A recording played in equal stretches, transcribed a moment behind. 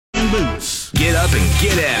moose. Get up and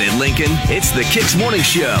get at it, Lincoln. It's the Kicks Morning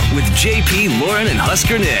Show with JP, Lauren, and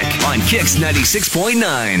Husker Nick on Kicks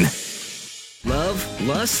 96.9. Love,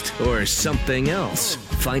 lust, or something else?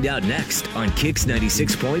 Find out next on Kicks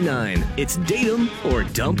 96.9. It's Date 'em or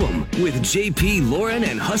Dump 'em with JP, Lauren,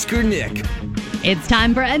 and Husker Nick. It's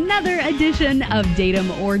time for another edition of Date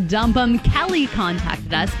 'em or Dump 'em. Kelly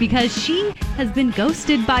contacted us because she has been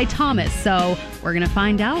ghosted by Thomas, so we're going to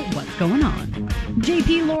find out what's going on.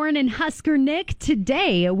 JP, Lauren, and Husker Nick,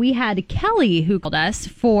 today we had Kelly who called us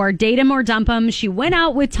for Date 'em or Dump 'em. She went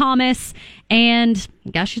out with Thomas, and I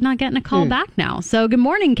guess she's not getting a call back now. So good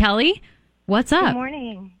morning, Kelly. What's up? Good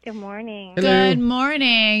morning. Good morning. Good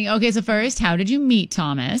morning. Okay, so first, how did you meet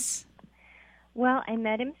Thomas? Well, I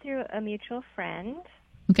met him through a mutual friend.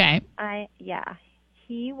 Okay.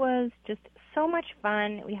 He was just so much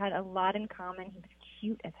fun. We had a lot in common. He was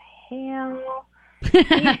cute as hell.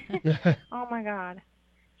 Oh my God.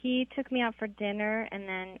 He took me out for dinner, and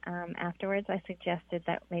then afterwards I suggested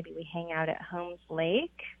that maybe we hang out at Holmes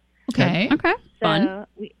Lake. Okay. Fun.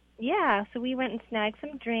 So we went and snagged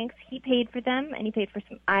some drinks. He paid for them, and he paid for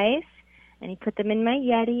some ice, and he put them in my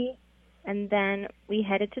Yeti. And then we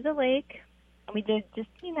headed to the lake, and we did just,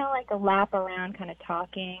 like a lap around, kind of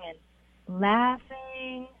talking and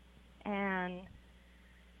laughing. And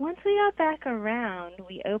once we got back around,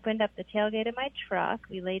 we opened up the tailgate of my truck.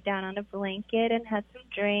 We laid down on a blanket and had some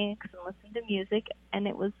drinks and listened to music, and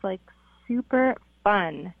it was, super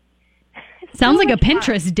fun. Sounds like a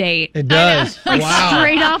Pinterest date. It does. Wow.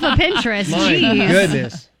 Straight off of Pinterest. My Jeez.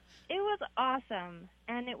 goodness. It was awesome,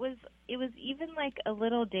 and it was even a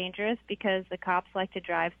little dangerous because the cops like to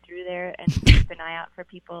drive through there and keep an eye out for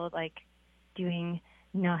people doing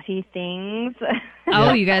naughty things.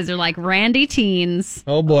 Oh, you guys are like randy teens.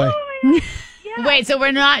 Oh, boy. Yeah. Wait, so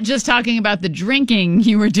we're not just talking about the drinking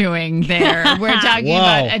you were doing there. We're talking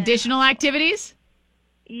about additional activities?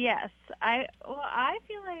 Yes, I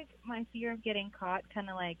feel like my fear of getting caught kind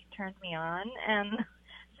of turned me on, and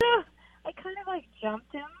so I kind of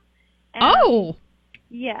jumped him. And, Oh.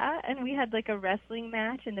 Yeah, and we had a wrestling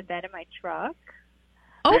match in the bed of my truck.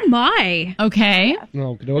 Oh, my. Okay. Yeah.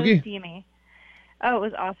 Oh, It was Kadogi. steamy. Oh, it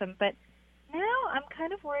was awesome, but now I'm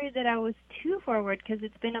kind of worried that I was too forward because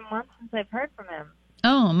it's been a month since I've heard from him.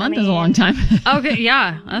 Oh, a month is a long time. Okay,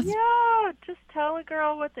 yeah. Yeah, just tell a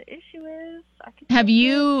girl what the issue is. Have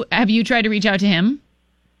you tried to reach out to him?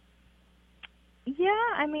 Yeah,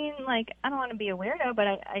 I don't want to be a weirdo, but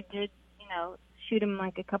I did, shoot him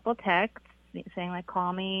a couple texts saying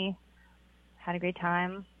call me, had a great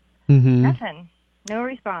time. Mm-hmm. Nothing. No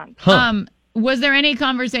response. Huh. Was there any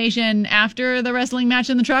conversation after the wrestling match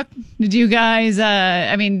in the truck? Did you guys,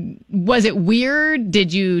 was it weird?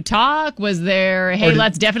 Did you talk? Was there, hey,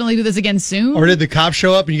 let's definitely do this again soon? Or did the cops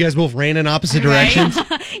show up and you guys both ran in opposite directions?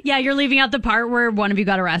 Yeah, you're leaving out the part where one of you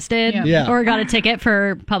got arrested Yeah. or got a ticket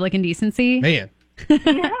for public indecency. Man. No,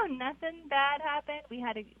 nothing bad happened. We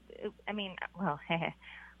had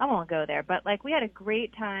I won't go there, but we had a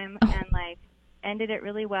great time and ended it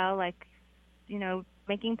really well.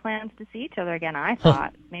 Making plans to see each other again. I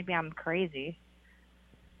thought maybe I'm crazy.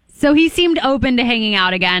 So he seemed open to hanging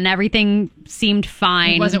out again. Everything seemed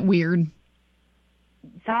fine. It wasn't weird.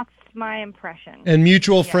 That's my impression. And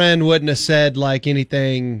mutual friend wouldn't have said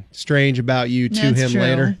anything strange about you to That's him true.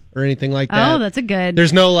 later or anything like that. Oh, that's a good.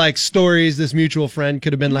 There's no stories this mutual friend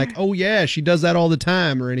could have been oh yeah, she does that all the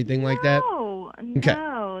time or anything like that. Okay.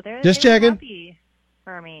 No, they're Just they were checking. happy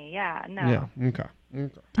for me. Yeah, no. Yeah. Okay.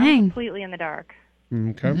 I'm Dang. completely in the dark.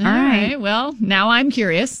 Okay. All right. Well, now I'm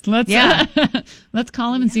curious. Let's let's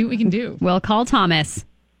call him and see what we can do. We'll call Thomas.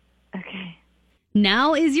 Okay.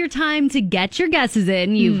 Now is your time to get your guesses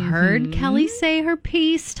in. You've heard Kelly say her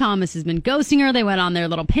piece. Thomas has been ghosting her. They went on their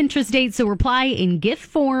little Pinterest date. So reply in GIF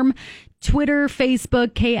form. Twitter,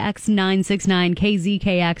 Facebook, KX969,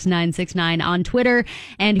 KZKX969 on Twitter.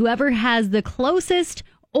 And whoever has the closest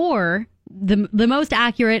or the most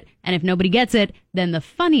accurate, and if nobody gets it, then the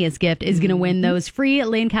funniest gift is going to win those free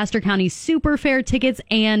Lancaster County Super Fair tickets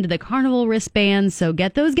and the Carnival wristbands. So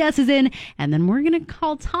get those guesses in, and then we're going to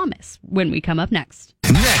call Thomas when we come up next.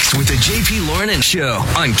 Next with the JP, Lauren, and Show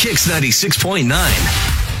on Kicks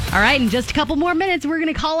 96.9. All right, in just a couple more minutes, we're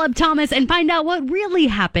going to call up Thomas and find out what really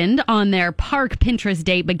happened on their park Pinterest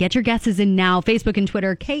date. But get your guesses in now. Facebook and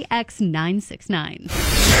Twitter, KX969.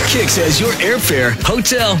 Kicks has your airfare,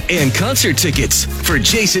 hotel, and concert tickets for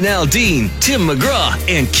Jason Aldean, Tim McGraw,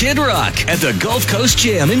 and Kid Rock at the Gulf Coast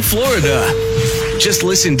Jam in Florida. Just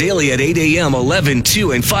listen daily at 8 a.m., 11,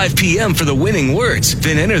 2, and 5 p.m. for the winning words.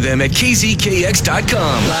 Then enter them at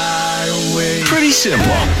kzkx.com. Pretty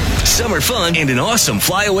simple. summer fun, and an awesome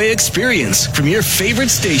flyaway experience from your favorite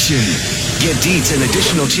station. Get deets and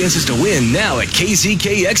additional chances to win now at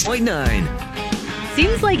KZKX.9.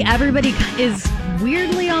 Seems like everybody is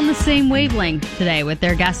weirdly on the same wavelength today with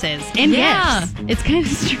their guesses and gifts. It's kind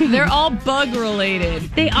of strange. They're all bug related.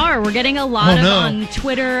 They are. We're getting a lot on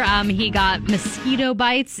Twitter. He got mosquito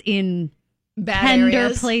bites in Bad tender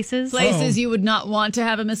areas. places. Places you would not want to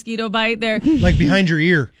have a mosquito bite there. Like behind your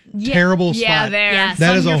ear. Terrible spot. Yeah, there. Yes.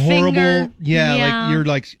 That on is your a horrible. finger. Like you're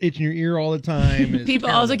like itching your ear all the time. It's People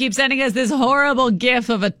terrible. also keep sending us this horrible gif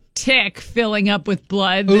of a tick filling up with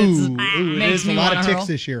blood. Ooh, Makes it is me a lot of wanna ticks hurl.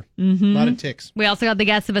 this year. A lot of ticks. We also got the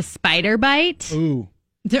guess of a spider bite. Ooh.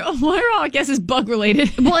 Why are all guesses bug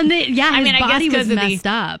related? Well, and his I body guess was 'cause of messed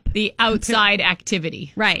up. The outside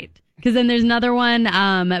activity. Right. Because then there's another one.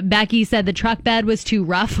 Becky said the truck bed was too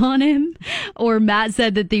rough on him. Or Matt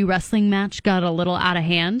said that the wrestling match got a little out of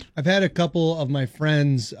hand. I've had a couple of my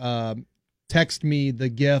friends text me the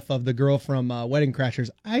gif of the girl from Wedding Crashers.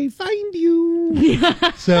 I find you.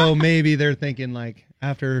 So maybe they're thinking like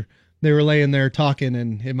after they were laying there talking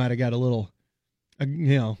and it might have got a little,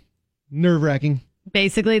 nerve-wracking.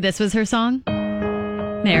 Basically, this was her song.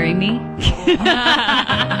 Marry me.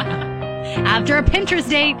 After a Pinterest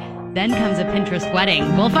date, then comes a Pinterest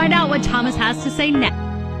wedding. We'll find out what Thomas has to say next.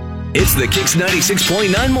 It's the Kix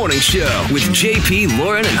 96.9 Morning Show with JP,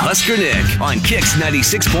 Lauren, and Husker Nick on Kix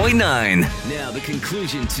 96.9. Now the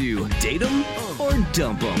conclusion to Date 'em or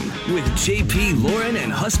Dump 'em with JP, Lauren,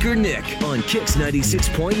 and Husker Nick on Kix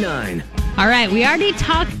 96.9. All right, we already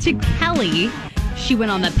talked to Kelly. She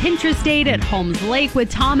went on the Pinterest date at Holmes Lake with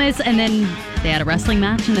Thomas, and then they had a wrestling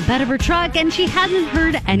match in the bed of her truck, and she hasn't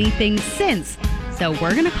heard anything since. So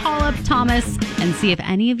we're going to call up Thomas and see if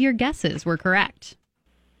any of your guesses were correct.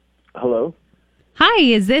 Hello? Hi,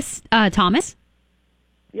 is this Thomas?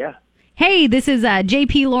 Yeah. Hey, this is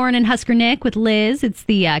JP, Lauren, and Husker Nick with Liz. It's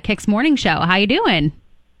the Kix Morning Show. How you doing?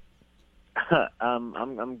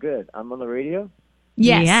 I'm good. I'm on the radio?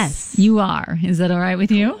 Yes. You are. Is that all right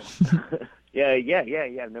with you? Yeah.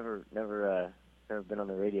 I've never been on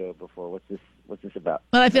the radio before. What's this about?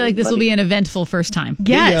 Well, I feel like this will be an eventful first time.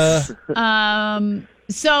 Yes.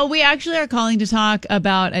 So we actually are calling to talk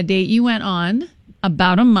about a date you went on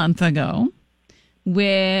about a month ago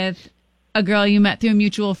with a girl you met through a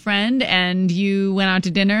mutual friend, and you went out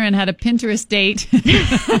to dinner and had a Pinterest date,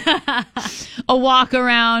 a walk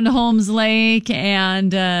around Holmes Lake,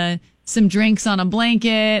 and some drinks on a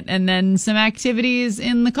blanket, and then some activities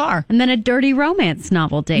in the car. And then a dirty romance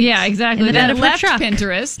novel date. Yeah, exactly. In the bed Then of her left truck.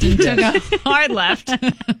 Pinterest and took a hard left.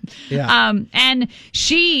 Yeah. And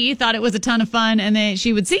she thought it was a ton of fun, and that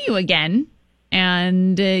she would see you again.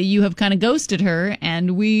 And you have kind of ghosted her,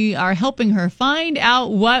 and we are helping her find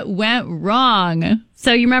out what went wrong.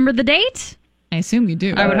 So you remember the date? I assume you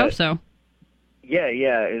do. I would hope so. Yeah.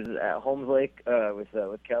 It was at Holmes Lake with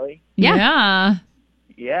Kelly. Yeah.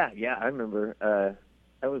 Yeah. I remember.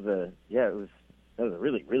 That was a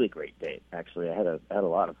really, really great date. Actually, I had a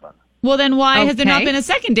lot of fun. Well, then why has there not Okay. been a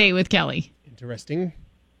second date with Kelly? Interesting.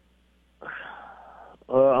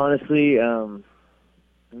 Honestly, you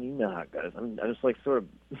know how it goes. I'm just like sort of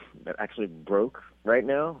actually broke right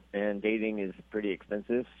now, and dating is pretty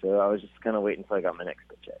expensive. So I was just kind of waiting until I got my next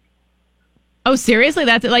paycheck. Oh, seriously?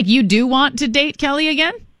 That's it? Like, you do want to date Kelly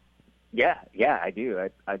again? Yeah, I do.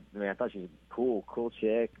 I mean, I thought she was a cool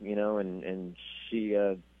chick, and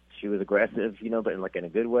she was aggressive, but in a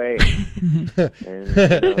good way. And,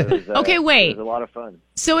 it was, Okay, wait. It was a lot of fun.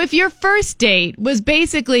 So if your first date was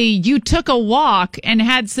basically you took a walk and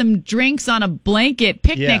had some drinks on a blanket,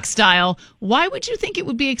 picnic Yeah. style, why would you think it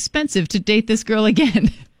would be expensive to date this girl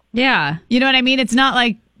again? Yeah. You know what I mean? It's not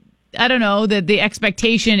like, I don't know, that the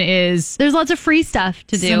expectation is... There's lots of free stuff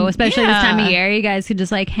to do, Some- especially this time of yeah. year. You guys could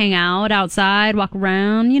just hang out outside, walk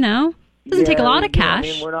around, Doesn't take a lot of cash.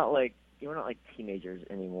 I mean, we're not like teenagers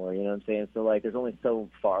anymore. You know what I'm saying? So there's only so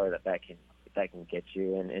far that can get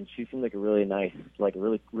you. And she seemed like a really nice, a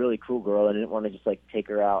really really cool girl. And I didn't want to just take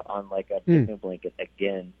her out on a picnic blanket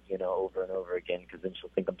again, over and over again, because then she'll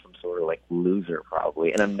think I'm some sort of loser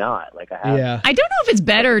probably, and I'm not. I have. Yeah. I don't know if it's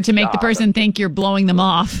better to make the person think you're blowing them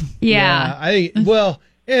off. Yeah. I think, well,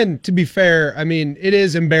 and to be fair, I mean, it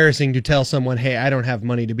is embarrassing to tell someone, hey, I don't have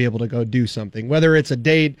money to be able to go do something, whether it's a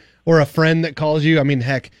date or a friend that calls you. I mean,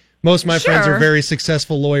 heck, most of my friends Sure. are very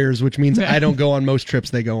successful lawyers, which means I don't go on most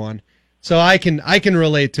trips they go on. So I can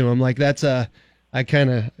relate to them. I kind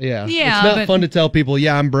of, Yeah, It's not but- fun to tell people,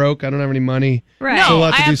 yeah, I'm broke, I don't have any money. Right. No, So we'll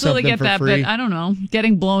have to I do absolutely something get for that, free. but I don't know.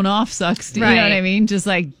 Getting blown off sucks. You know Right. what I mean? Just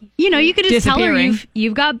You could just tell her Disappearing.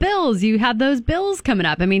 you've got bills. You have those bills coming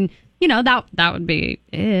up. I mean, that would be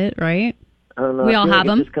it, right? I don't know. We I all feel have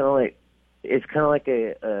like them. It's kind of like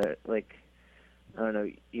a like I don't know.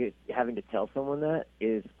 You having to tell someone that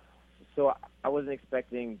is. So I wasn't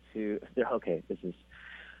expecting to. Okay, this is.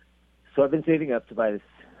 So I've been saving up to buy this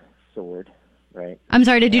sword, right? I'm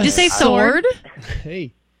sorry, did you just say sword?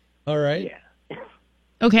 Hey, all right. Yeah.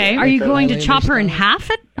 Okay. Are you So going to Highlander chop her in style?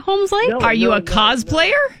 half at Holmes Lake? No. Are you a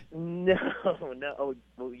cosplayer? No. Oh,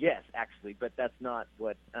 well, yes, actually, but that's not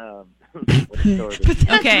what what the sword is.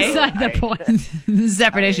 Okay. Beside the point.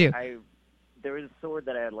 Separate issue. There was a sword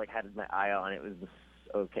that I had had my eye on. It was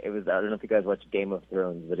okay. It was I don't know if you guys watch Game of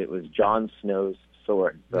Thrones, but it was Jon Snow's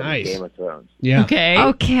sword from Nice. Game of Thrones. Yeah. Okay. I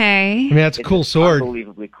Okay. mean, that's a It's cool an sword.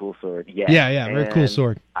 Unbelievably cool sword. Yeah. Yeah, very cool And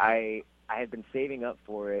sword. I had been saving up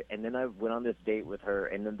for it, and then I went on this date with her,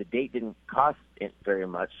 and then the date didn't cost it very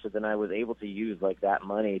much, so then I was able to use that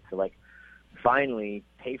money to finally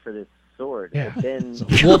pay for this sword. Yeah. But then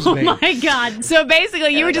Wolf's Oh Bane. my God. So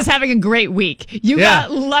basically, you were just having a great week. You Yeah.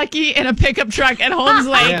 got lucky in a pickup truck at Holmes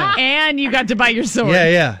Lake, Yeah. and you got to buy your sword.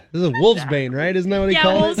 Yeah. This is Wolf's Bane, right? Isn't that what he Yeah,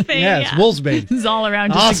 called Wolf's it? Bane, Yeah, it's yeah. Wolf's Bane. This is all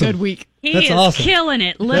around just Awesome. a good week. He That's is awesome. killing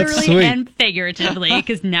it, literally sweet. and figuratively,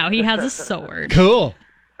 because now he has a sword. Cool.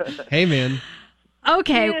 Hey, man.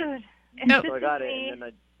 Okay. Dude, Nope. so I got it, and then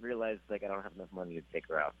I realized I don't have enough money to take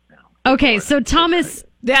her out now. Okay, so Thomas,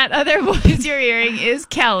 That other voice you're hearing is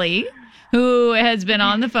Kelly, who has been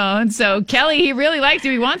on the phone. So Kelly, he really likes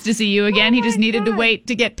you. He wants to see you again. He just needed to wait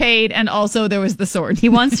to get paid, and also there was the sword. he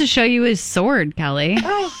wants to show you his sword, Kelly.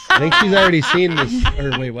 I think she's already seen this.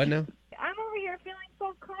 Or wait, what now? I'm over here feeling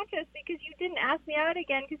self-conscious because you didn't ask me out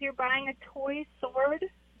again because you're buying a toy sword.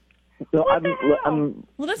 So What the hell? I'm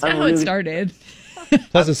Well, that's I'm not how it really- started.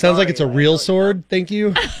 Plus, it sounds like it's a real sword. Thank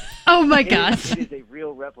you. Oh my It gosh. is a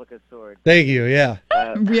real replica sword. Thank you. Yeah.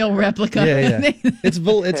 Real replica. Yeah. It's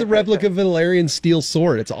a replica Valerian steel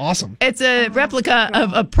sword. It's awesome. It's a replica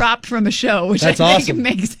of a prop from a show, which That's I think awesome.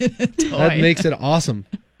 makes it a toy. That makes it awesome.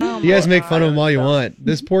 You guys make fun of him all you want.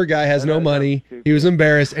 This poor guy has no money. He was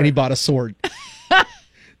embarrassed and he bought a sword.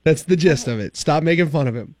 That's the gist of it. Stop making fun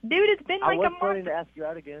of him. Dude, it's been I like a was month. planning to ask you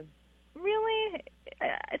out again. Really?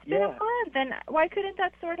 It's been Yeah. a month, and why couldn't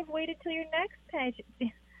that sword have waited till your next page?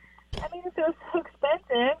 I mean, if it was so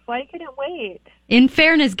expensive, why couldn't it wait? In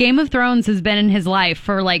fairness, Game of Thrones has been in his life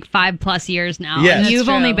for 5+ years now. Yes. and That's you've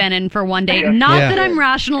true. only been in for one day. Not Yeah. that I'm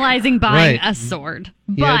rationalizing buying Right. a sword,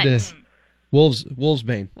 He had but to- Wolf's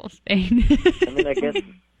Bane. Well, Spain. I mean, I guess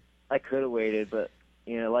I could have waited, but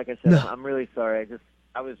like I said, No. I'm really sorry.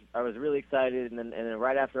 I was really excited, and then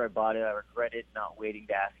right after I bought it, I regretted not waiting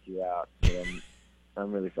to ask you out. So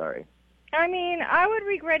I'm really sorry. I mean, I would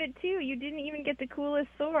regret it too. You didn't even get the coolest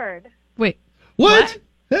sword. Wait. What?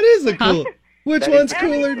 That is the cool. Which That one's is-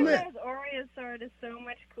 cooler than that? Everyone's Oreo sword is so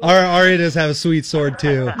much cooler. Arya does have a sweet sword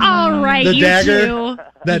too. All right, The you dagger. two.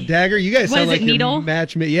 That dagger. You guys What sound is it, like your Needle?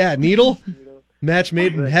 match made. Yeah, Needle. Match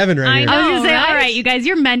made in heaven right I here. was going to say, right? all right, you guys,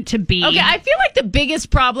 you're meant to be. Okay, I feel like the biggest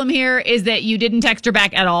problem here is that you didn't text her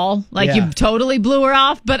back at all. Yeah. You totally blew her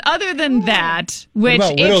off. But other than that, which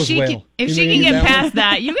about if Widow's she Wail? can, if You she think can that get one? past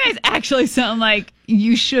that, you guys actually sound like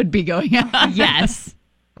you should be going out. Yes.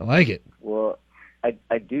 I like it. Well,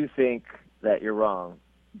 I do think that you're wrong,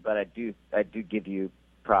 but I do give you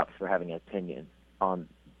props for having an opinion on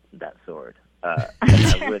that sword.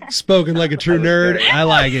 I would Spoken like a true would nerd. very- I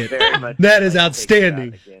like it. very much That is like to take it out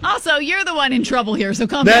outstanding. again. Also, you're the one in trouble here, so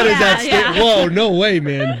calm That down. is outstanding. Whoa, no way,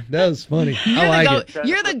 man. That was funny. I like it.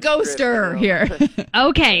 You're the ghoster here.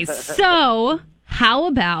 Okay, so how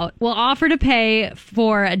about we'll offer to pay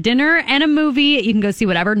for a dinner and a movie. You can go see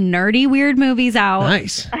whatever nerdy, weird movies out.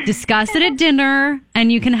 Nice. Discuss it at dinner,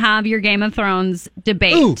 and you can have your Game of Thrones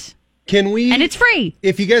debate. Ooh, can we? And it's free.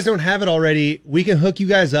 If you guys don't have it already, we can hook you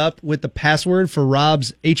guys up with the password for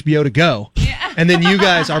Rob's HBO to go. Yeah. And then you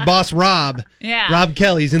guys, our boss Rob, Yeah. Rob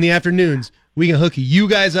Kelly's in the afternoons, we can hook you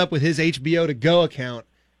guys up with his HBO to go account,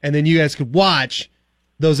 and then you guys could watch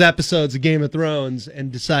those episodes of Game of Thrones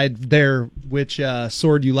and decide there which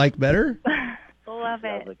sword you like better. Love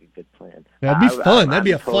Sounds it. like a good plan. That'd be fun. That'd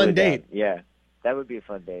be a fun down. date. Yeah, that would be a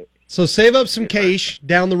fun date. So save up some cash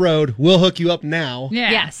down the road. We'll hook you up now.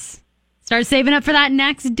 Yeah. Yes. Start saving up for that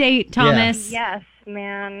next date, Thomas. Yes,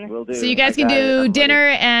 man. We'll do. So you guys I can got it. do I'm dinner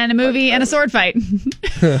ready. and a movie and a sword fight.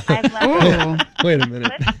 I love it. Wait a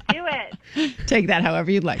minute. Let's do it. Take that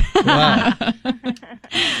however you'd like. Wow.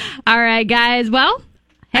 All right, guys. Well,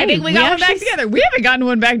 hey, I think we got one back actually- together. We haven't gotten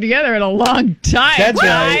one back together in a long time. That's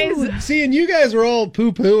guys. right. See, and you guys were all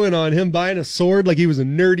poo-pooing on him buying a sword like he was a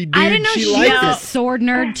nerdy dude. I didn't know she liked was a it. sword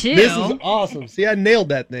nerd, too. This is awesome. See, I nailed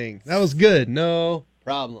that thing. That was good. No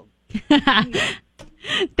problem.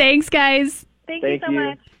 Thanks, guys. Thank Thank you so you.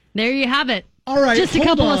 much. There you have it. All right, Just a hold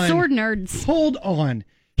couple of on. sword nerds. Hold on.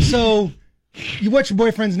 So, what's your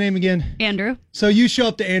boyfriend's name again? Andrew. So you show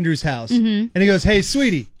up to Andrew's house, Mm-hmm. and he goes, "Hey,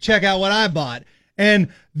 sweetie, check out what I bought." And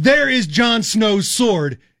there is Jon Snow's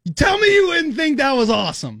sword. Tell me you wouldn't think that was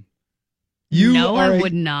awesome. No, I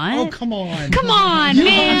would not. Oh, come on. Come on, You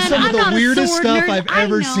man. own some I'm of the not a weirdest sword stuff nerd. I've I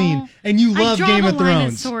ever know. seen. And you love I draw Game the of line as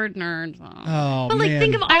Thrones. sword nerds. Oh, But like, man.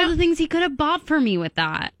 think of all the things he could have bought for me with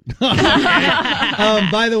that.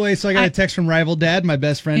 By the way, so I got a text from Rival Dad, my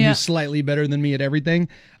best friend, Yeah. who's slightly better than me at everything.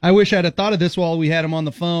 I wish I'd have thought of this while we had him on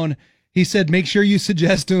the phone. He said, make sure you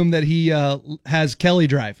suggest to him that he has Kelly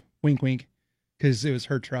drive. Wink, wink. Because it was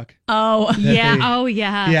her truck. Oh, Yeah. they- Oh,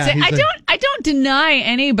 yeah. Yeah. See, he's like- I don't deny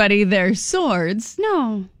anybody their swords,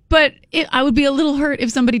 No. but I would be a little hurt if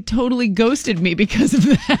somebody totally ghosted me because of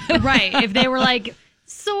that. Right. If they were like,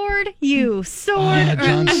 sword, you, sword,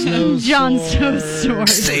 Jon Snow's Jon sword. Snow's sword.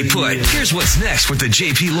 Stay put. Here's what's next with the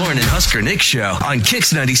JP Lauren and Husker Nick show on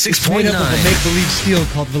Kix Made up of a 96.9. make-believe steel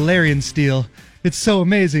called Valerian steel. It's so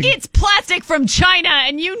amazing. It's plastic from China,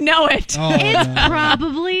 and you know it. Oh, It's no.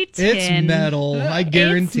 probably tin. It's metal. I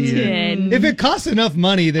guarantee It's it. tin. If it costs enough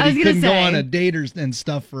money that I was he gonna couldn't go say. on a date and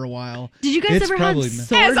stuff for a while. Did you guys it's ever probably have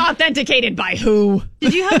metal. As sword? authenticated by who?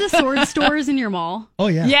 Did you have the sword stores in your mall? Oh,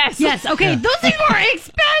 yeah. Yes. Yes. Okay. Those things were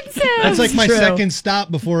expensive. That's like my True. second stop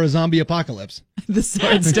before a zombie apocalypse. The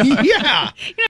sword store. Yeah.